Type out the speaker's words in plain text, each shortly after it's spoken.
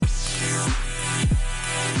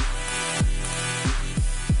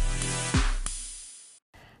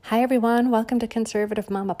Hi, everyone. Welcome to Conservative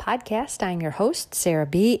Mama Podcast. I'm your host, Sarah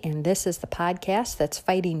B., and this is the podcast that's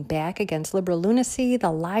fighting back against liberal lunacy,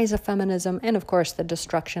 the lies of feminism, and, of course, the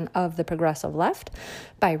destruction of the progressive left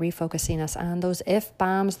by refocusing us on those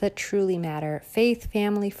if-bombs that truly matter: faith,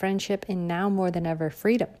 family, friendship, and now more than ever,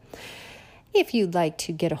 freedom. If you'd like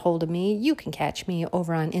to get a hold of me, you can catch me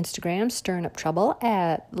over on Instagram, stirring up trouble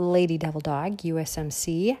at Lady Devil Dog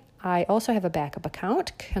USMC. I also have a backup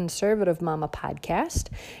account, Conservative Mama Podcast,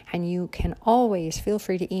 and you can always feel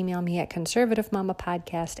free to email me at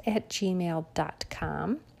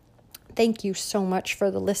conservativemamapodcast@gmail.com. Thank you so much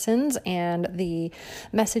for the listens and the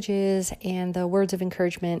messages and the words of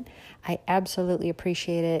encouragement. I absolutely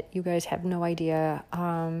appreciate it. You guys have no idea.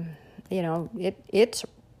 It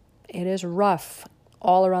is rough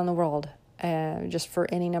all around the world, just for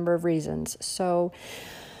any number of reasons. So,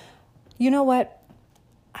 you know what?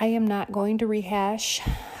 I am not going to rehash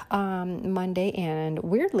Monday and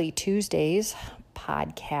weirdly Tuesday's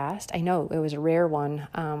podcast. I know it was a rare one.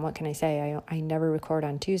 What can I say? I never record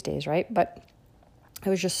on Tuesdays, right? But I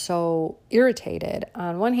was just so irritated.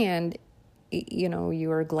 On one hand,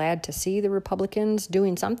 you are glad to see the Republicans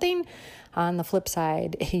doing something. On the flip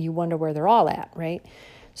side, you wonder where they're all at, right?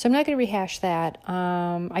 So I'm not going to rehash that.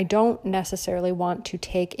 I don't necessarily want to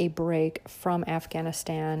take a break from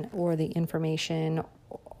Afghanistan or the information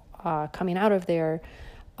coming out of there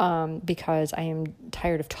because I am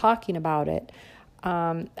tired of talking about it.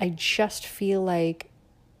 I just feel like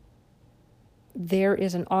there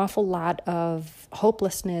is an awful lot of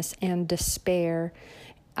hopelessness and despair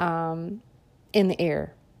in the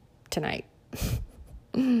air tonight.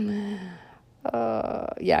 I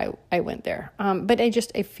went there. But I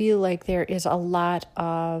feel like there is a lot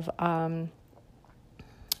of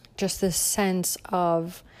just this sense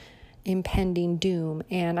of impending doom.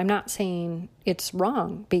 And I'm not saying it's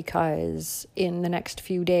wrong, because in the next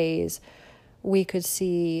few days, we could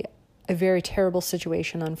see a very terrible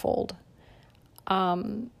situation unfold.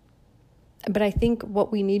 But I think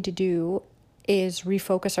what we need to do is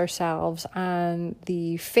refocus ourselves on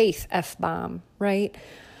the faith F-bomb, right?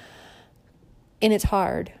 And it's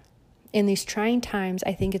hard. In these trying times,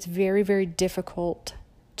 I think it's very, very difficult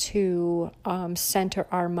to center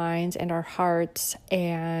our minds and our hearts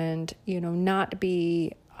and, not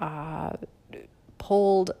be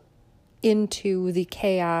pulled into the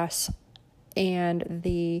chaos and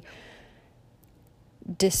the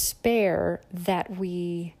despair that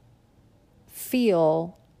we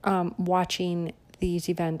feel watching these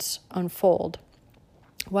events unfold.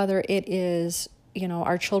 Whether it is,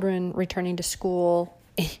 our children returning to school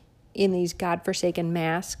in these godforsaken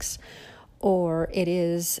masks, or it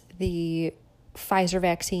is the Pfizer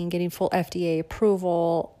vaccine getting full FDA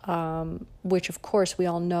approval, which of course we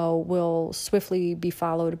all know will swiftly be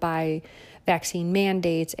followed by vaccine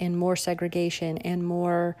mandates and more segregation and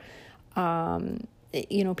more,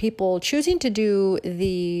 people choosing to do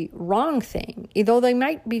the wrong thing, though they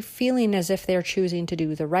might be feeling as if they're choosing to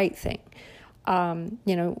do the right thing.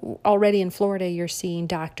 Already in Florida, you're seeing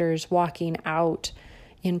doctors walking out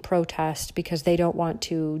in protest because they don't want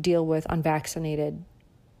to deal with unvaccinated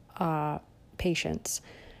patients,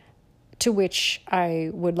 to which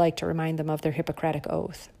I would like to remind them of their Hippocratic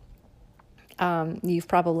oath. You've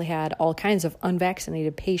probably had all kinds of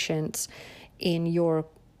unvaccinated patients in your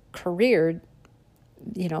career.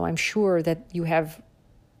 I'm sure that you have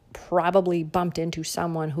probably bumped into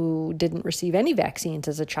someone who didn't receive any vaccines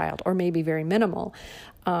as a child, or maybe very minimal,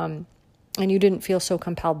 and you didn't feel so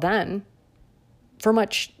compelled then for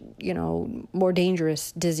much, more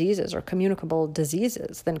dangerous diseases or communicable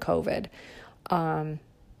diseases than COVID. And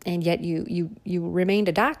yet you remained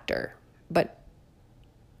a doctor, but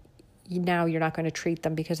now you're not going to treat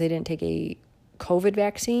them because they didn't take a COVID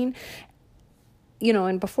vaccine.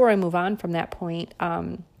 And before I move on from that point,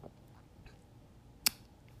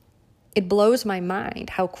 it blows my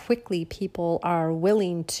mind how quickly people are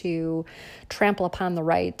willing to trample upon the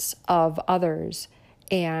rights of others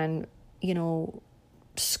and,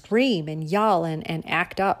 scream and yell and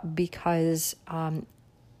act up because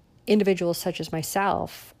individuals such as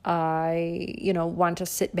myself, want to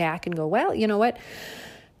sit back and go, well, you know what?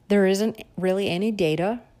 There isn't really any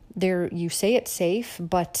data. You say it's safe,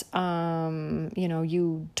 but,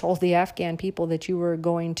 you told the Afghan people that you were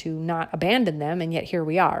going to not abandon them, and yet here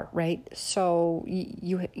we are, right? So,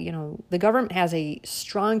 the government has a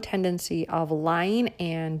strong tendency of lying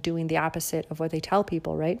and doing the opposite of what they tell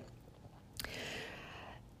people, right?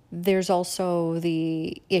 There's also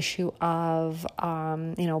the issue of,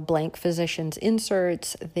 blank physicians'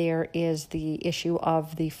 inserts. There is the issue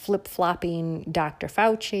of the flip-flopping Dr.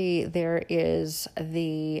 Fauci. There is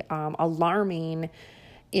the alarming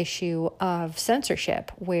issue of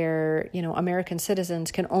censorship where, American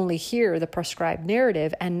citizens can only hear the prescribed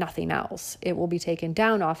narrative and nothing else. It will be taken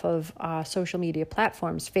down off of social media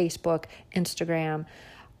platforms, Facebook, Instagram,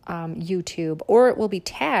 YouTube, or it will be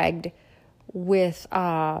tagged with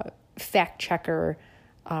fact checker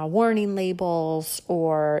warning labels,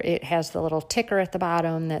 or it has the little ticker at the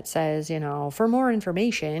bottom that says, for more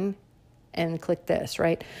information, and click this,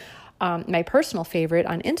 right? My personal favorite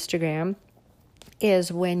on Instagram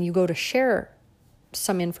is when you go to share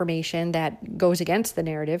some information that goes against the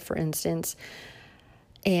narrative, for instance,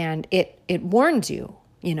 and it warns you,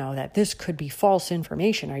 that this could be false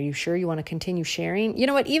information. Are you sure you want to continue sharing? You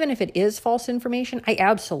know what? Even if it is false information, I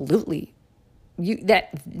absolutely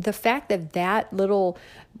the fact that little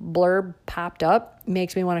blurb popped up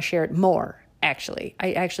makes me want to share it more. Actually,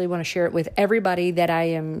 I actually want to share it with everybody that I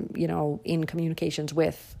am, in communications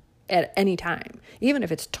with at any time, even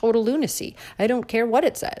if it's total lunacy. I don't care what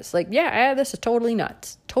it says. Like, this is totally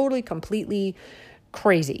nuts, totally, completely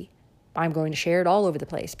crazy. I'm going to share it all over the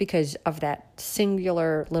place because of that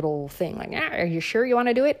singular little thing. Like, are you sure you want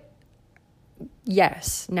to do it?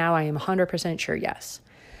 Yes. Now I am 100% sure. Yes.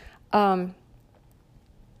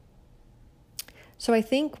 So I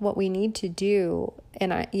think what we need to do,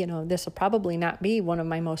 and this will probably not be one of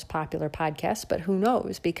my most popular podcasts, but who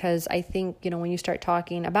knows? Because I think, when you start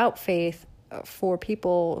talking about faith for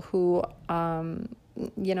people who,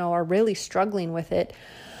 are really struggling with it,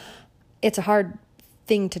 it's a hard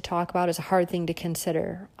thing to talk about. It's a hard thing to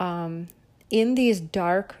consider. In these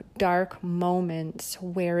dark, dark moments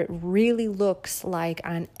where it really looks like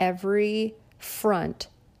on every front,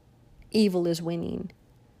 evil is winning.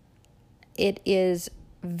 It is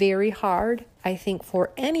very hard, I think,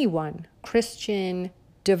 for anyone, Christian,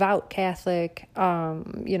 devout Catholic,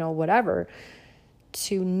 whatever,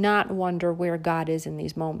 to not wonder where God is in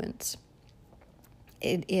these moments.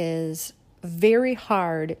 It is very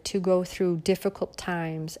hard to go through difficult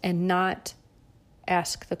times and not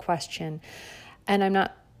ask the question. And I'm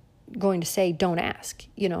not going to say don't ask.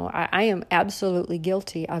 I am absolutely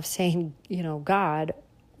guilty of saying, God,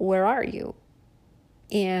 where are you?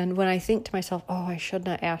 And when I think to myself, I should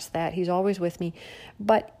not ask that. He's always with me.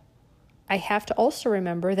 But I have to also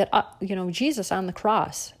remember that, Jesus on the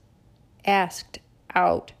cross asked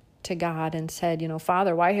out to God and said,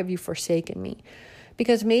 Father, why have you forsaken me?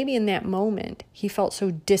 Because maybe in that moment, he felt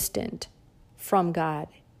so distant from God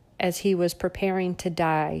as he was preparing to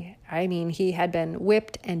die. I mean, he had been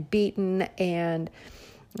whipped and beaten and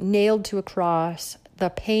nailed to a cross, the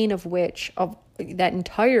pain of which, of that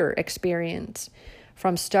entire experience,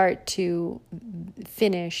 from start to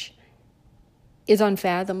finish, is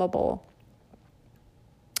unfathomable,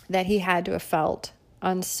 that he had to have felt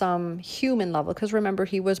on some human level. Because remember,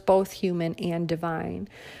 he was both human and divine.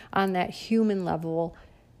 On that human level,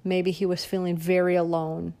 maybe he was feeling very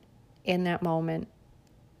alone in that moment.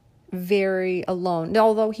 Very alone.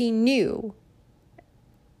 Although he knew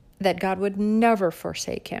that God would never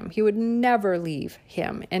forsake him. He would never leave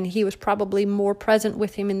him. And he was probably more present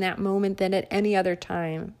with him in that moment than at any other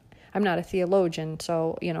time. I'm not a theologian,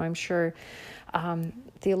 so, I'm sure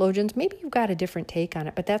theologians, maybe you've got a different take on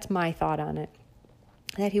it, but that's my thought on it.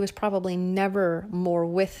 That he was probably never more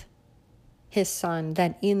with his son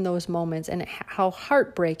than in those moments, and how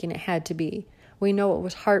heartbreaking it had to be. We know it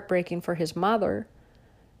was heartbreaking for his mother.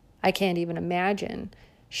 I can't even imagine.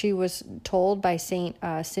 She was told by Saint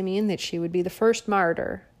Simeon that she would be the first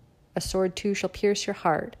martyr. A sword too shall pierce your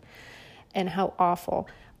heart. And how awful.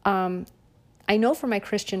 I know from my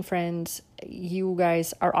Christian friends, you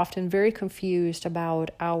guys are often very confused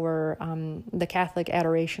about the Catholic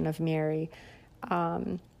adoration of Mary.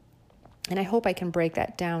 And I hope I can break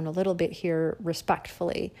that down a little bit here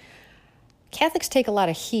respectfully. Catholics take a lot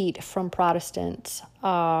of heat from Protestants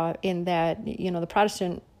in that, the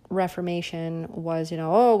Protestant Reformation was,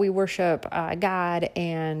 we worship God,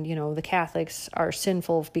 and, the Catholics are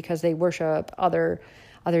sinful because they worship other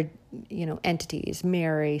entities,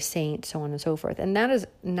 Mary, saints, so on and so forth. And that is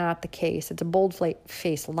not the case. It's a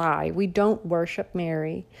bold-faced lie. We don't worship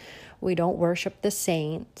Mary. We don't worship the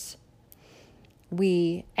saints.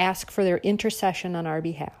 We ask for their intercession on our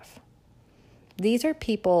behalf. These are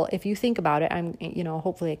people, if you think about it,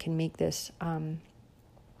 hopefully I can make this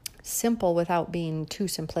simple without being too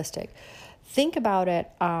simplistic. Think about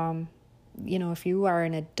it, if you are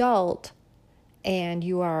an adult and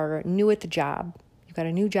you are new at the job, you've got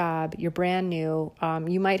a new job, you're brand new,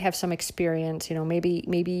 you might have some experience,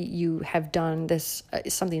 maybe you have done this,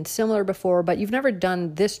 something similar before, but you've never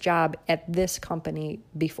done this job at this company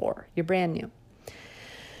before. You're brand new.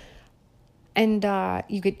 And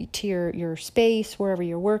you get to your space wherever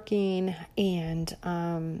you're working, and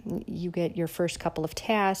you get your first couple of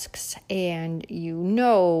tasks, and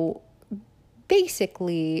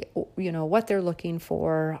basically, what they're looking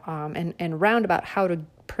for, and roundabout how to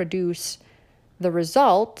produce the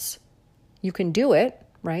results. You can do it,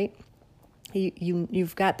 right?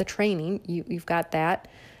 You've got the training, you've got that,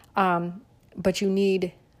 but you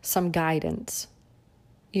need some guidance.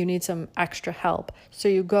 You need some extra help. So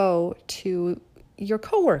you go to your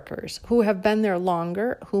coworkers who have been there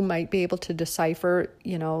longer, who might be able to decipher,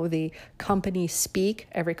 the company speak.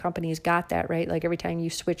 Every company's got that, right? Like every time you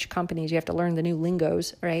switch companies, you have to learn the new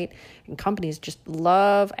lingos, right? And companies just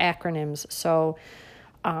love acronyms. So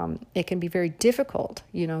it can be very difficult.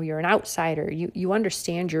 You're an outsider. You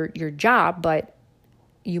understand your job, but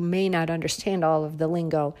you may not understand all of the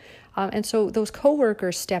lingo. And so those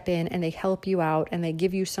coworkers step in and they help you out and they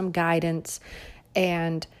give you some guidance.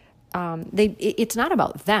 And it's not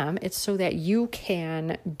about them. It's so that you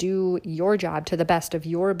can do your job to the best of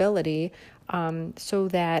your ability, so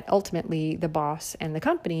that ultimately the boss and the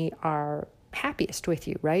company are happiest with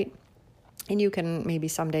you, right? And you can maybe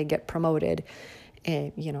someday get promoted,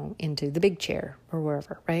 into the big chair or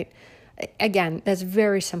wherever, right? Again, that's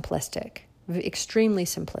very simplistic, extremely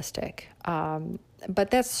simplistic.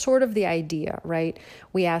 But that's sort of the idea, right?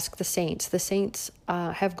 We ask the saints. The saints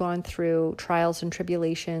have gone through trials and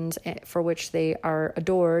tribulations for which they are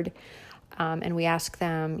adored. And we ask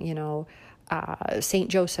them, Saint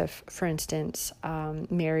Joseph, for instance,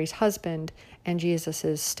 Mary's husband and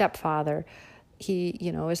Jesus's stepfather. He,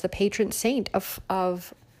 is the patron saint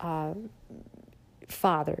of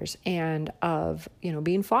fathers and of,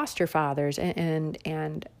 being foster fathers and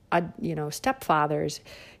stepfathers.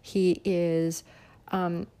 He is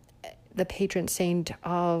the patron saint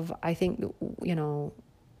of, I think,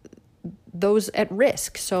 those at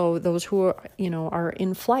risk. So those who are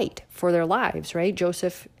in flight for their lives, right?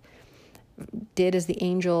 Joseph did as the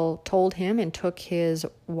angel told him and took his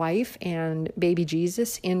wife and baby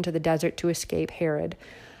Jesus into the desert to escape Herod.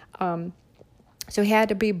 So he had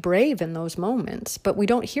to be brave in those moments, but we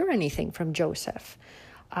don't hear anything from Joseph.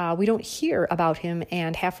 We don't hear about him,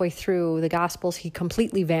 and halfway through the Gospels, he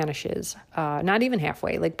completely vanishes. Not even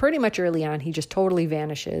halfway, like pretty much early on, he just totally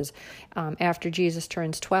vanishes. After Jesus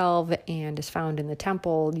turns 12 and is found in the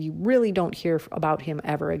temple, you really don't hear about him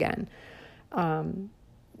ever again.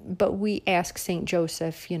 But we ask St.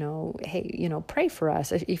 Joseph, hey, pray for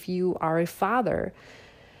us if you are a father.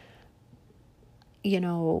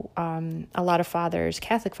 A lot of fathers,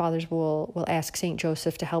 Catholic fathers, will ask St.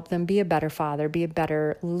 Joseph to help them be a better father, be a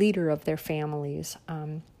better leader of their families.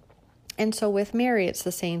 And so with Mary, it's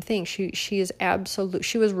the same thing. She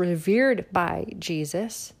was revered by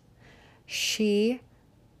Jesus. She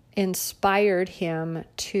inspired him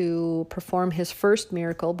to perform his first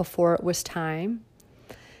miracle before it was time.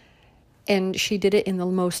 And she did it in the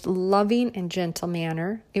most loving and gentle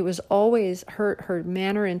manner. It was always, her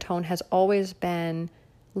manner and tone has always been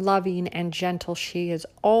loving and gentle. She has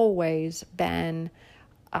always been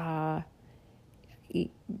the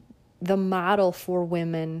model for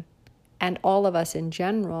women and all of us in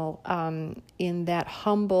general, in that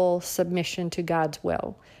humble submission to God's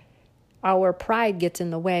will. Our pride gets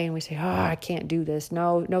in the way and we say, I can't do this.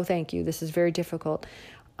 No, thank you. This is very difficult.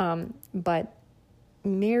 But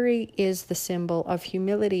Mary is the symbol of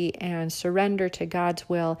humility and surrender to God's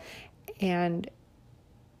will. And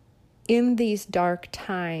in these dark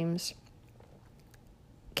times,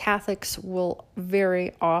 Catholics will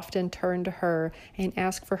very often turn to her and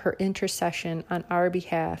ask for her intercession on our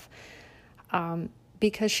behalf,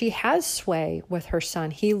 because she has sway with her son.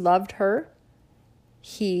 He loved her.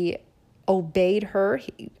 He obeyed her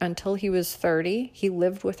until he was 30. He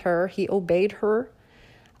lived with her. He obeyed her.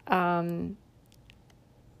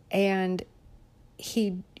 And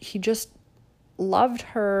he just loved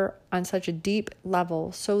her on such a deep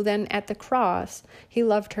level. So then at the cross, he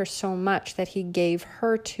loved her so much that he gave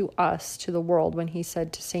her to us, to the world, when he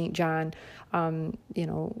said to St. John,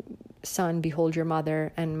 son, behold your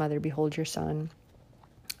mother, and mother, behold your son.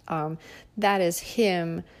 That is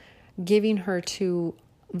him giving her to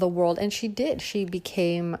the world. And she did. She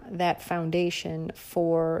became that foundation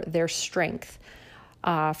for their strength.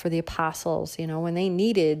 For the apostles, when they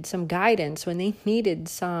needed some guidance, when they needed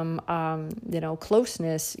some,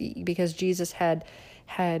 closeness, because Jesus had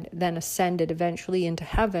then ascended eventually into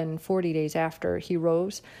heaven 40 days after he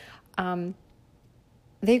rose,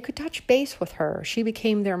 they could touch base with her. She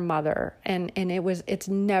became their mother, and it's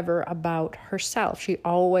never about herself. She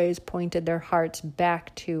always pointed their hearts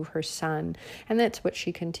back to her son, and that's what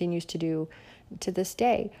she continues to do to this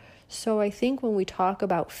day. So I think when we talk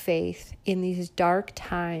about faith in these dark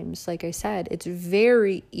times, like I said, it's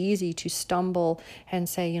very easy to stumble and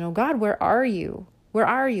say, God, where are you? Where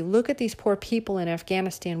are you? Look at these poor people in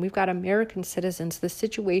Afghanistan. We've got American citizens. The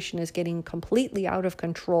situation is getting completely out of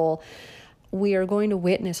control. We are going to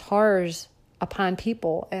witness horrors upon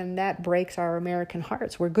people, and that breaks our American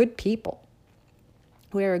hearts. We're good people.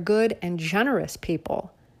 We are a good and generous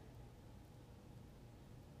people.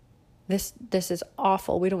 This is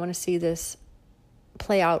awful. We don't want to see this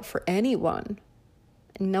play out for anyone.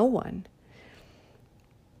 No one.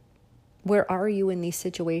 Where are you in these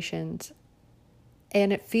situations?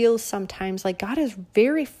 And it feels sometimes like God is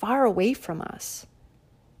very far away from us.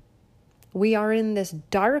 We are in this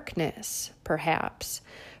darkness, perhaps.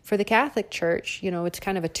 For the Catholic Church, it's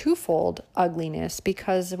kind of a twofold ugliness,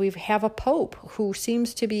 because we have a pope who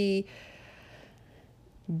seems to be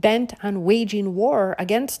bent on waging war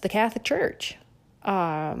against the Catholic Church.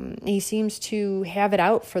 He seems to have it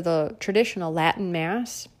out for the traditional Latin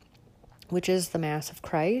Mass, which is the Mass of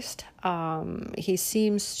Christ. He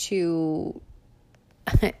seems to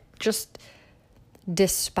just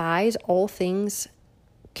despise all things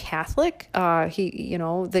Catholic.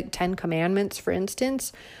 The 10 Commandments, for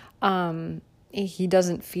instance, he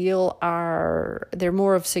doesn't feel they're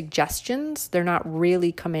more of suggestions. They're not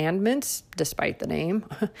really commandments, despite the name.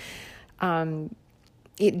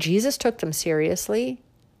 Jesus took them seriously.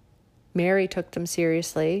 Mary took them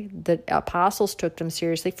seriously. The apostles took them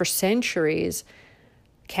seriously. For centuries,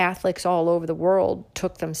 Catholics all over the world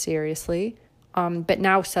took them seriously. But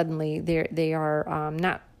now suddenly they are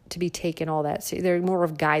not to be taken all that seriously. They're more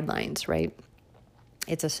of guidelines, right?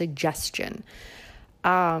 It's a suggestion.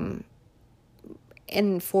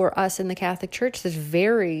 And for us in the Catholic Church, it's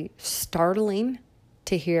very startling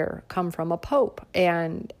to hear come from a pope.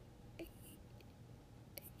 And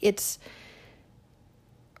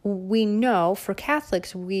we know for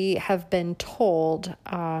Catholics, we have been told,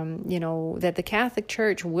 that the Catholic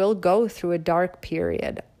Church will go through a dark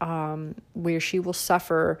period where she will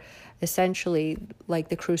suffer essentially like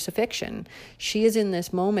the crucifixion. She is in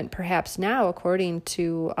this moment, perhaps now, according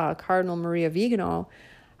to Cardinal Maria Vigano,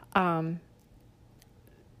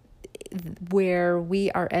 where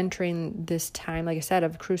we are entering this time, like I said,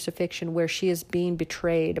 of crucifixion, where she is being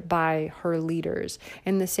betrayed by her leaders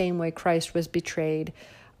in the same way Christ was betrayed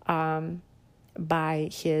by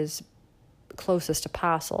his closest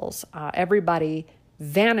apostles. Everybody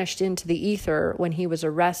vanished into the ether when he was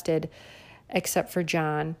arrested, except for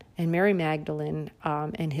John and Mary Magdalene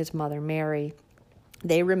and his mother Mary.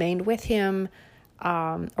 They remained with him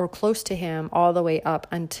or close to him all the way up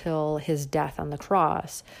until his death on the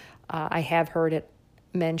cross. I have heard it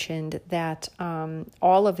mentioned that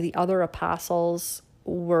all of the other apostles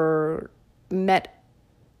met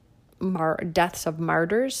deaths of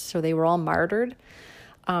martyrs, so they were all martyred,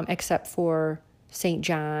 except for St.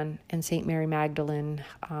 John and St. Mary Magdalene,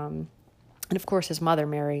 and of course his mother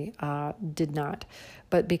Mary did not.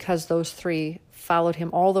 But because those three followed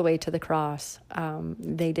him all the way to the cross,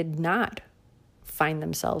 they did not find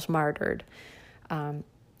themselves martyred.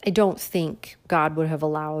 I don't think God would have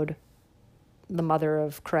allowed the mother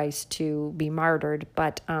of Christ to be martyred,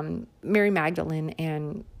 but Mary Magdalene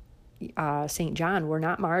and St. John were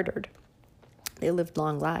not martyred. They lived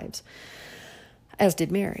long lives, as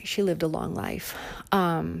did Mary. She lived a long life.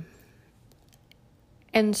 And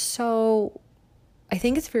so I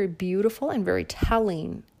think it's very beautiful and very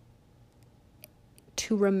telling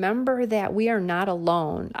to remember that we are not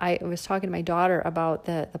alone. I was talking to my daughter about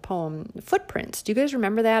the poem Footprints. Do you guys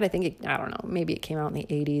remember that? I don't know, maybe it came out in the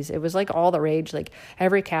 80s. It was like all the rage. Like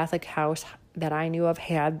every Catholic house that I knew of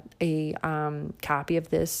had a copy of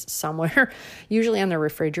this somewhere, usually on the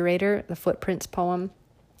refrigerator, the Footprints poem.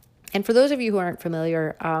 And for those of you who aren't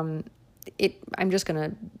familiar, I'm just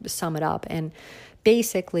going to sum it up. And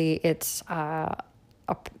basically it's a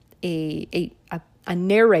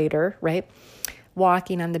narrator, right,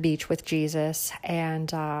 walking on the beach with Jesus,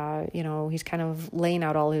 and he's kind of laying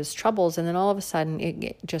out all his troubles, and then all of a sudden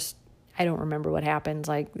it just, I don't remember what happens,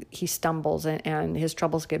 like he stumbles and his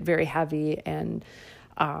troubles get very heavy, and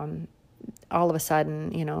all of a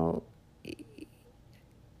sudden,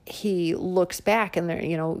 he looks back, and there,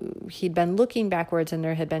 he'd been looking backwards, and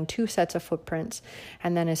there had been two sets of footprints,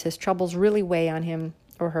 and then as his troubles really weigh on him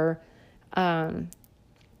or her,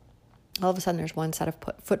 all of a sudden there's one set of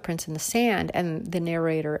footprints in the sand, and the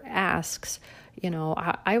narrator asks,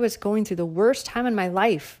 I was going through the worst time in my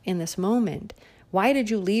life in this moment. Why did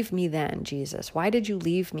you leave me then, Jesus? Why did you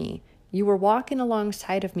leave me? You were walking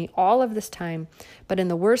alongside of me all of this time, but in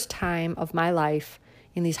the worst time of my life,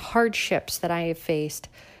 in these hardships that I have faced,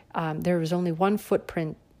 there was only one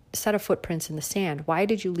footprint set of footprints in the sand. Why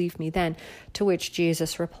did you leave me then? To which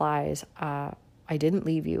Jesus replies, I didn't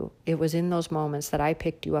leave you. It was in those moments that I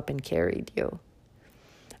picked you up and carried you.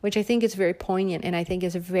 Which I think is very poignant, and I think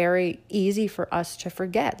is very easy for us to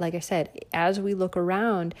forget. Like I said, as we look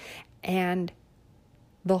around and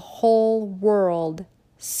the whole world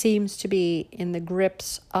seems to be in the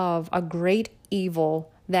grips of a great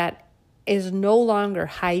evil that is no longer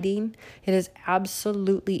hiding. It is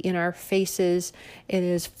absolutely in our faces. It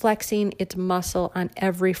is flexing its muscle on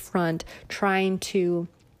every front, trying to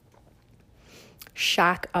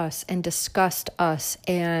shock us and disgust us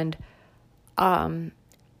and I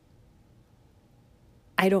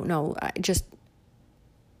don't know, just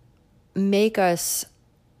make us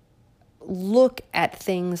look at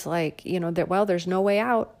things like, that, well, there's no way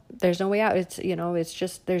out. There's no way out. It's, it's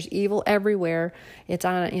just, there's evil everywhere. It's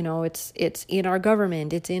on, it's in our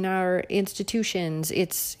government. It's in our institutions.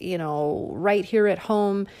 It's, right here at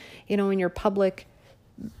home, in your public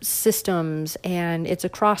systems, and it's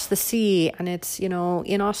across the sea, and it's,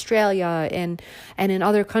 in Australia and in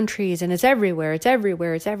other countries, and it's everywhere. It's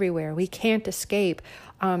everywhere. It's everywhere. We can't escape.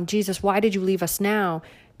 Jesus, why did you leave us now?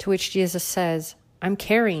 To which Jesus says, I'm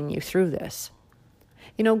carrying you through this.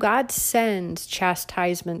 God sends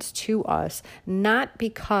chastisements to us, not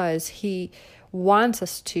because he wants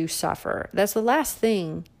us to suffer. That's the last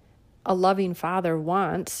thing a loving father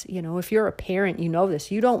wants. If you're a parent, you know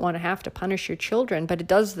this. You don't want to have to punish your children, but it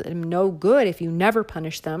does them no good if you never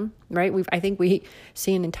punish them, right? I think we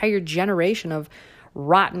see an entire generation of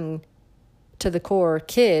rotten to the core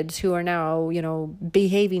kids who are now,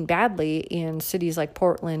 behaving badly in cities like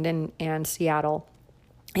Portland and Seattle.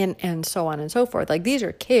 And so on and so forth. Like, these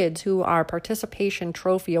are kids who are participation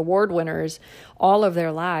trophy award winners all of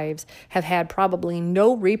their lives, have had probably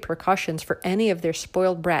no repercussions for any of their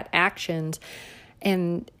spoiled brat actions.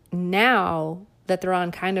 And now that they're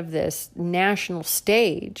on kind of this national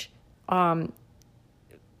stage,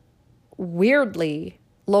 weirdly,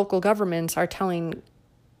 local governments are telling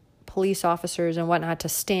police officers and whatnot to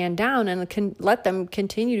stand down and can let them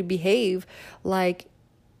continue to behave like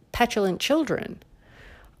petulant children.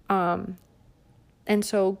 And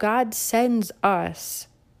so God sends us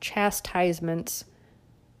chastisements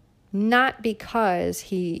not because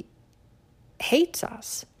he hates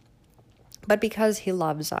us, but because he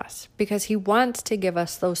loves us, because he wants to give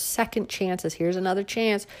us those second chances. Here's another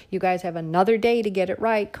chance. You guys have another day to get it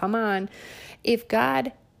right. Come on. If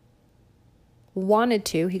God wanted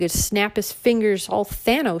to, he could snap his fingers all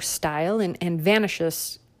Thanos style and vanish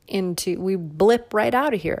us we blip right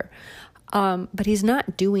out of here. But he's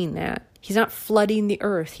not doing that. He's not flooding the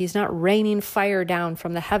earth. He's not raining fire down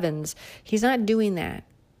from the heavens. He's not doing that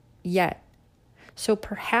yet. So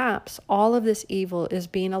perhaps all of this evil is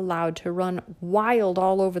being allowed to run wild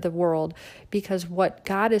all over the world because what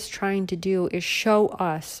God is trying to do is show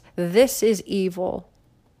us this is evil.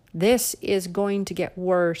 This is going to get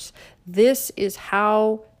worse. This is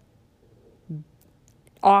how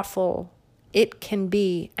awful it can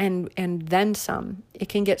be, and then some. It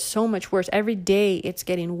can get so much worse. Every day it's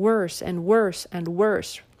getting worse and worse and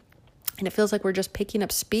worse. And it feels like we're just picking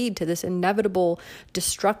up speed to this inevitable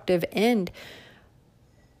destructive end.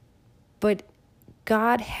 But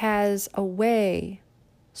God has a way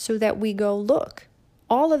so that we go, look,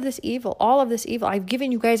 all of this evil, I've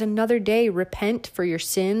given you guys another day. Repent for your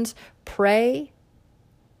sins, pray,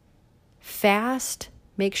 fast.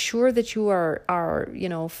 Make sure that you are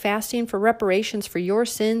fasting for reparations for your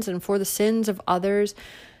sins and for the sins of others,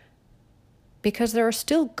 because there are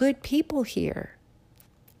still good people here.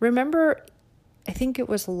 Remember, I think it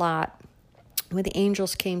was Lot, when the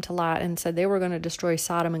angels came to Lot and said they were going to destroy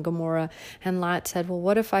Sodom and Gomorrah, and Lot said, well,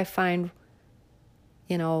 what if I find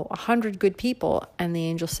 100 good people? And the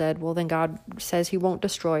angel said, well, then God says he won't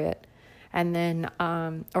destroy it. And then,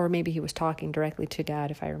 or maybe he was talking directly to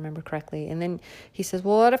God, if I remember correctly. And then he says,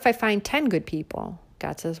 well, what if I find 10 good people?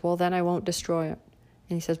 God says, well, then I won't destroy it.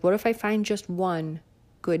 And he says, what if I find just one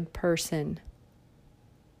good person?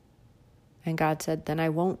 And God said, then I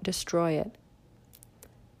won't destroy it.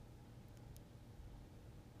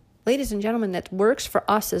 Ladies and gentlemen, that works for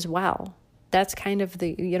us as well. That's kind of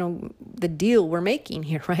the deal we're making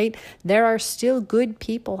here, right? There are still good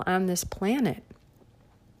people on this planet.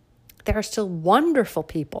 There are still wonderful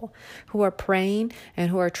people who are praying and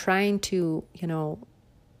who are trying to,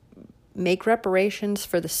 make reparations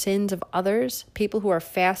for the sins of others, people who are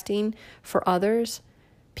fasting for others,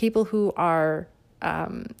 people who are,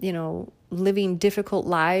 living difficult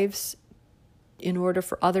lives in order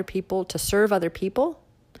for other people to serve other people,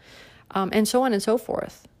 and so on and so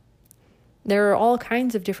forth. There are all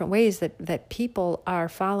kinds of different ways that people are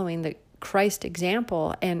following the Christ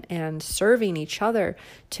example and serving each other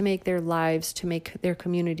to make their lives, to make their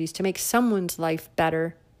communities, to make someone's life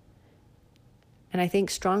better. And I think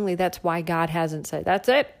strongly that's why God hasn't said, that's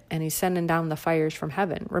it, and he's sending down the fires from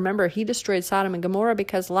heaven. Remember, he destroyed Sodom and Gomorrah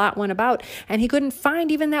because Lot went about, and he couldn't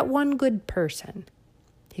find even that one good person.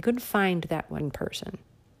 He couldn't find that one person.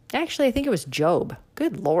 Actually, I think it was Job.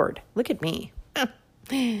 Good Lord, look at me.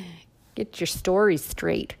 Get your stories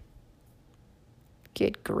straight.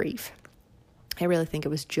 Good grief. I really think it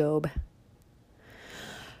was Job.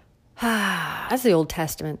 That's the Old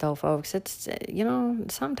Testament, though, folks. It's,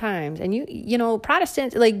 sometimes. And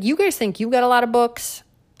Protestants, like, you guys think you got a lot of books.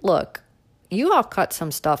 Look, you all cut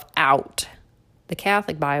some stuff out. The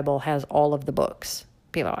Catholic Bible has all of the books.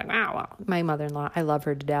 People are like, wow, well, my mother-in-law, I love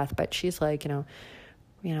her to death, but she's like,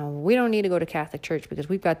 we don't need to go to Catholic church because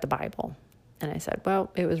we've got the Bible. And I said,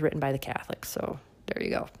 well, it was written by the Catholics, so there you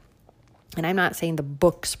go. And I'm not saying the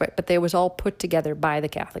books, but they was all put together by the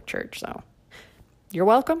Catholic Church, so you're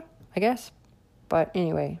welcome, I guess. But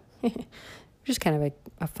anyway, just kind of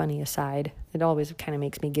a funny aside. It always kind of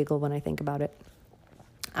makes me giggle when I think about it.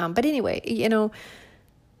 But anyway,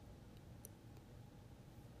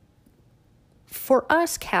 for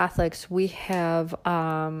us Catholics, we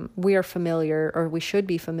are familiar, or we should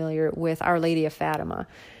be familiar with Our Lady of Fatima,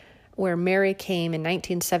 where Mary came in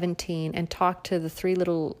 1917 and talked to the three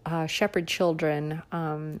little shepherd children,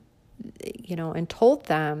 and told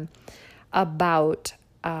them about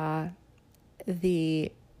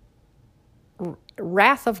the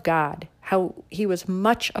wrath of God, how he was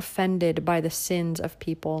much offended by the sins of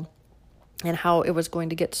people, and how it was going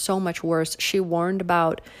to get so much worse. She warned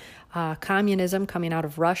about communism coming out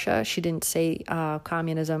of Russia. She didn't say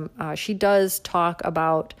communism. She does talk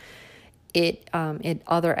about it in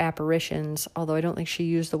other apparitions, although I don't think she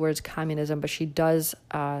used the words communism, but she does.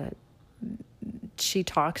 She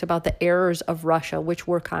talks about the errors of Russia, which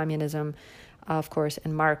were communism, of course,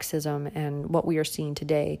 and Marxism, and what we are seeing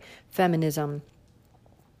today, feminism,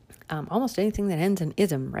 almost anything that ends in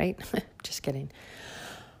ism, right? Just kidding.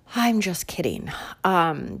 I'm just kidding.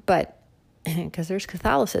 But because there's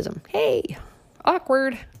Catholicism. Hey,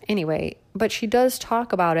 awkward. Anyway, but she does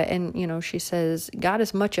talk about it, and, she says, God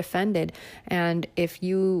is much offended, and if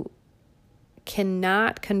you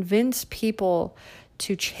cannot convince people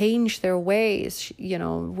to change their ways,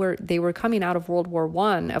 where they were coming out of World War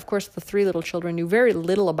I. Of course, the three little children knew very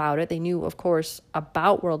little about it. They knew, of course,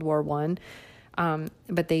 about World War I,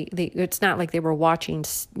 but they it's not like they were watching,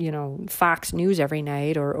 Fox News every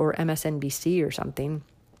night or MSNBC or something.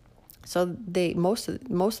 So most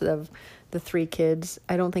of the three kids,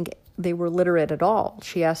 I don't think they were literate at all.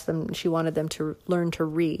 She wanted them to learn to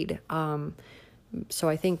read. So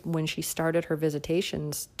I think when she started her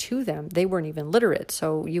visitations to them, they weren't even literate.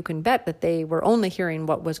 So you can bet that they were only hearing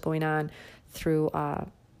what was going on through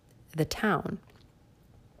the town.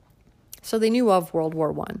 So they knew of World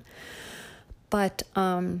War I. But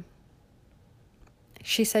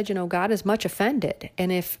she said, God is much offended.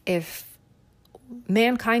 And if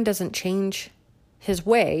mankind doesn't change his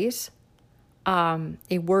ways,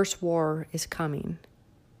 a worse war is coming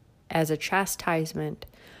as a chastisement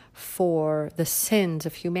for the sins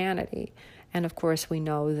of humanity. And of course, we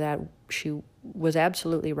know that she was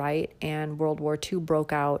absolutely right, and World War II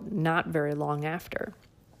broke out not very long after.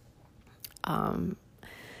 And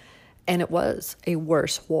it was a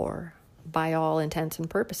worse war by all intents and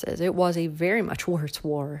purposes. It was a very much worse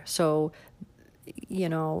war. So,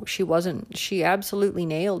 she absolutely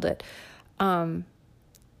nailed it. But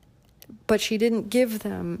she didn't give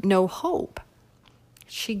them no hope.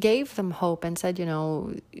 She gave them hope and said,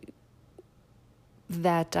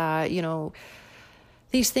 that,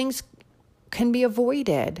 these things can be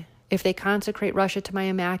avoided if they consecrate Russia to my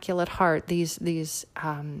Immaculate Heart. These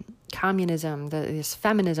communism, this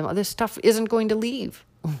feminism, this stuff isn't going to leave,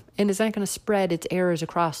 and it's not going to spread its errors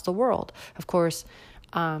across the world. Of course,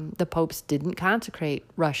 the popes didn't consecrate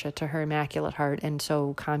Russia to her Immaculate Heart, and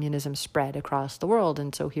so communism spread across the world,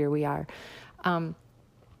 and so here we are.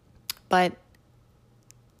 But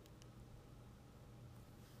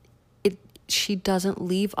she doesn't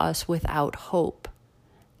leave us without hope.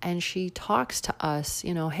 And she talks to us,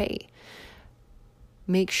 hey,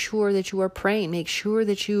 make sure that you are praying, make sure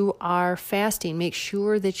that you are fasting, make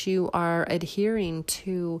sure that you are adhering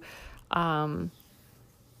to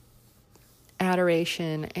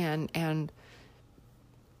adoration, and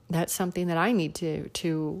that's something that I need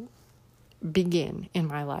to begin in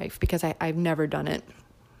my life, because I've never done it.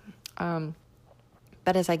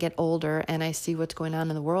 But as I get older and I see what's going on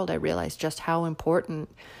in the world, I realize just how important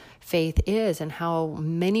faith is and how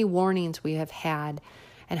many warnings we have had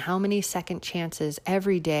and how many second chances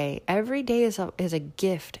every day. Every day is a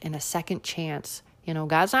gift and a second chance. You know,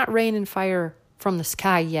 God's not raining fire from the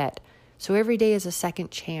sky yet. So every day is a second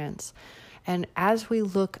chance. And as we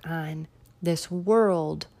look on this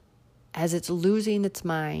world as it's losing its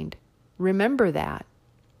mind, remember that.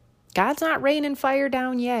 God's not raining fire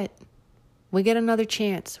down yet. We get another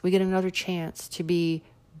chance. We get another chance to be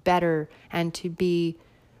better and to be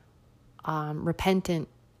repentant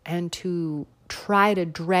and to try to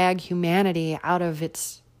drag humanity out of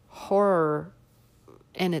its horror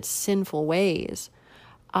and its sinful ways.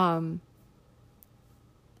 And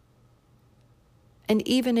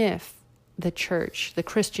even if the church, the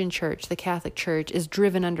Christian church, the Catholic Church is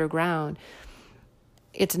driven underground,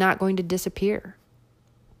 it's not going to disappear.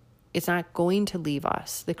 It's not going to leave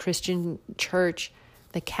us. The Christian church,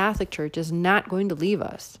 the Catholic Church is not going to leave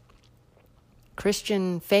us.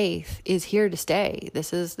 Christian faith is here to stay.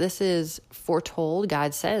 This is foretold.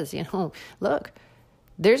 God says, look,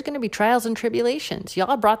 there's going to be trials and tribulations.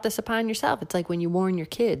 Y'all brought this upon yourself. It's like when you warn your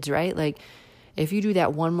kids, right? Like, if you do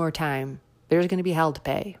that one more time, there's going to be hell to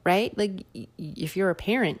pay, right? Like, if you're a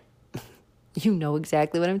parent, you know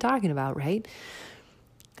exactly what I'm talking about, right?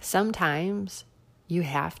 Sometimes you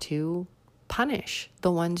have to punish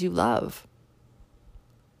the ones you love.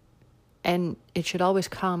 And it should always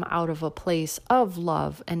come out of a place of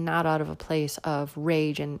love and not out of a place of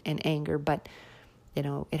rage and anger. But,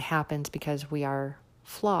 it happens because we are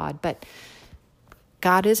flawed. But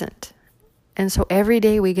God isn't. And so every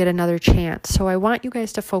day we get another chance. So I want you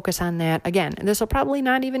guys to focus on that. Again, this will probably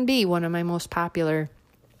not even be one of my most popular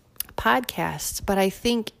podcasts. But I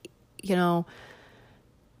think,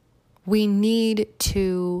 we need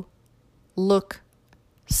to look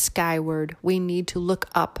skyward. We need to look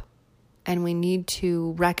up. And we need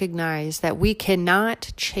to recognize that we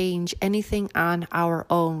cannot change anything on our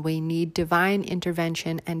own. We need divine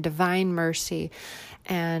intervention and divine mercy.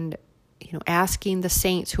 And, asking the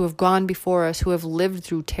saints who have gone before us, who have lived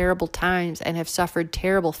through terrible times and have suffered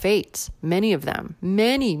terrible fates. Many of them,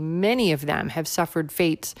 many of them have suffered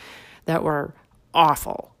fates that were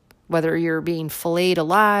awful. Whether you're being filleted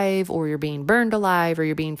alive or you're being burned alive or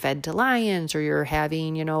you're being fed to lions or you're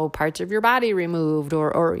having, parts of your body removed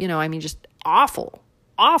or just awful.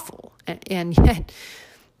 And yet,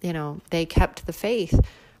 they kept the faith.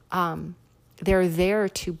 They're there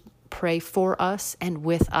to pray for us and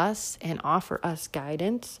with us and offer us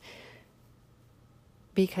guidance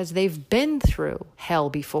because they've been through hell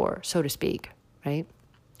before, so to speak, right?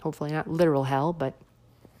 Hopefully not literal hell, but,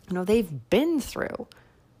 they've been through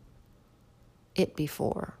it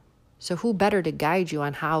before. So who better to guide you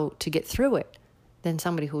on how to get through it than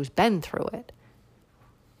somebody who's been through it?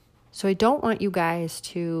 So I don't want you guys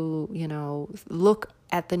to, look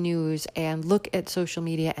at the news and look at social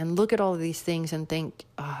media and look at all of these things and think,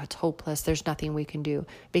 oh, it's hopeless. There's nothing we can do,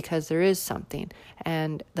 because there is something.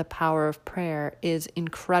 And the power of prayer is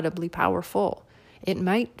incredibly powerful. It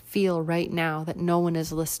might feel right now that no one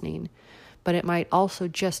is listening, but it might also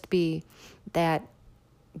just be that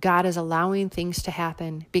God is allowing things to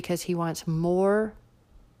happen because he wants more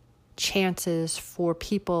chances for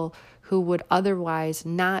people who would otherwise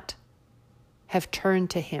not have turned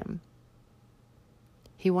to him.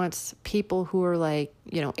 He wants people who are like,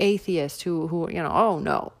 atheists who oh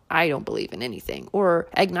no, I don't believe in anything, or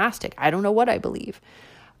agnostic, I don't know what I believe,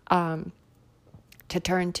 to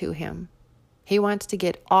turn to him. He wants to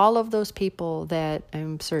get all of those people that,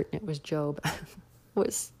 I'm certain it was Job,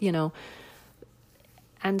 was,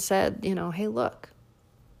 and said, hey, look,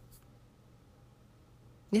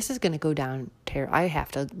 this is going to go down. I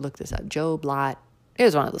have to look this up. Job, Lot, it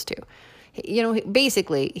was one of those two.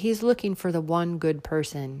 Basically, he's looking for the one good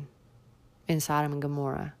person in Sodom and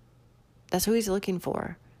Gomorrah. That's who he's looking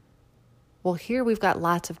for. Well, here we've got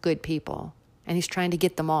lots of good people, and he's trying to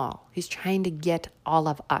get them all. He's trying to get all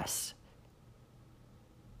of us.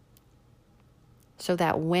 So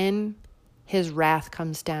that when his wrath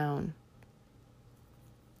comes down,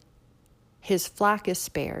 his flock is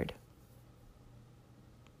spared.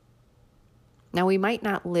 Now, we might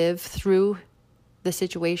not live through the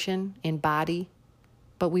situation in body,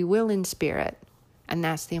 but we will in spirit. And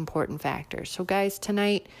that's the important factor. So guys,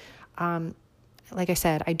 tonight, like I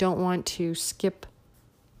said, I don't want to skip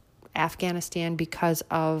Afghanistan because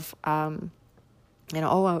of, we're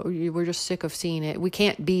just sick of seeing it. We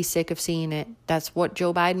can't be sick of seeing it. That's what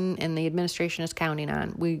Joe Biden and the administration is counting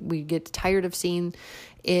on. We get tired of seeing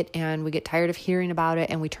it, and we get tired of hearing about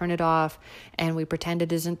it, and we turn it off, and we pretend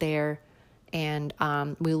it isn't there, and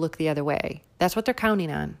we look the other way. That's what they're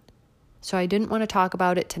counting on. So I didn't want to talk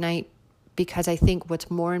about it tonight because I think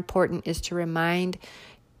what's more important is to remind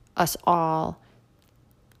us all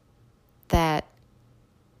that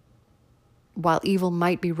while evil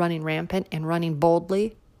might be running rampant and running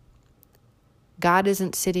boldly, God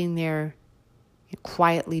isn't sitting there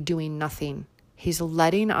quietly doing nothing. He's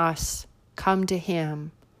letting us come to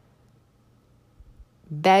him,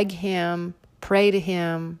 beg him, pray to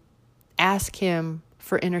him, ask him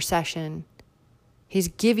for intercession. He's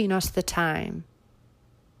giving us the time.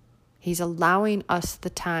 He's allowing us the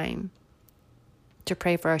time to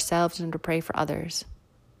pray for ourselves and to pray for others.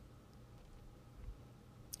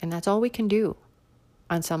 And that's all we can do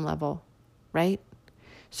on some level, right?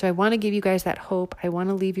 So I want to give you guys that hope. I want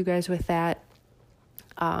to leave you guys with that.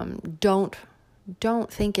 Don't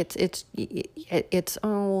think it's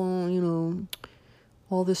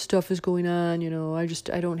all this stuff is going on,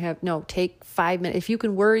 I don't have, no, take 5 minutes. If you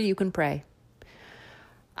can worry, you can pray.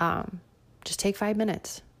 Just take 5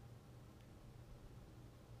 minutes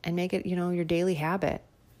and make it, your daily habit.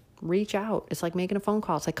 Reach out. It's like making a phone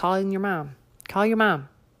call. It's like calling your mom. Call your mom.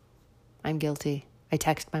 I'm guilty. I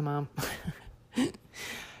text my mom.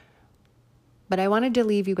 But I wanted to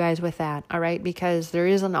leave you guys with that, all right? Because there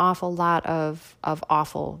is an awful lot of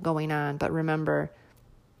awful going on. But remember,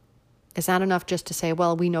 it's not enough just to say,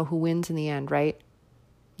 well, we know who wins in the end, right?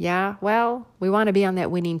 Yeah, well, we want to be on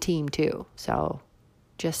that winning team too. So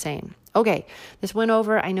just saying. Okay, this went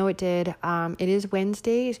over. I know it did. It is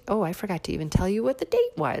Wednesday. Oh, I forgot to even tell you what the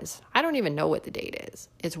date was. I don't even know what the date is.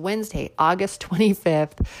 It's Wednesday, August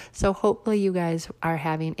 25th. So hopefully you guys are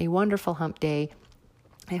having a wonderful hump day.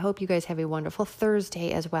 I hope you guys have a wonderful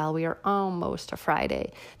Thursday as well. We are almost to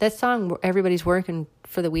Friday. That song, everybody's working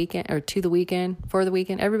for the weekend, or to the weekend, for the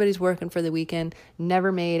weekend. Everybody's working for the weekend. Never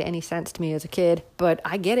made any sense to me as a kid, but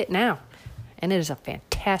I get it now. And it is a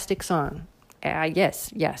fantastic song.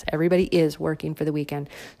 Yes, everybody is working for the weekend.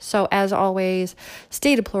 So as always,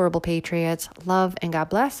 stay deplorable patriots. Love and God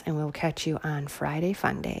bless, and we'll catch you on Friday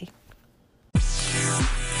Fun Day.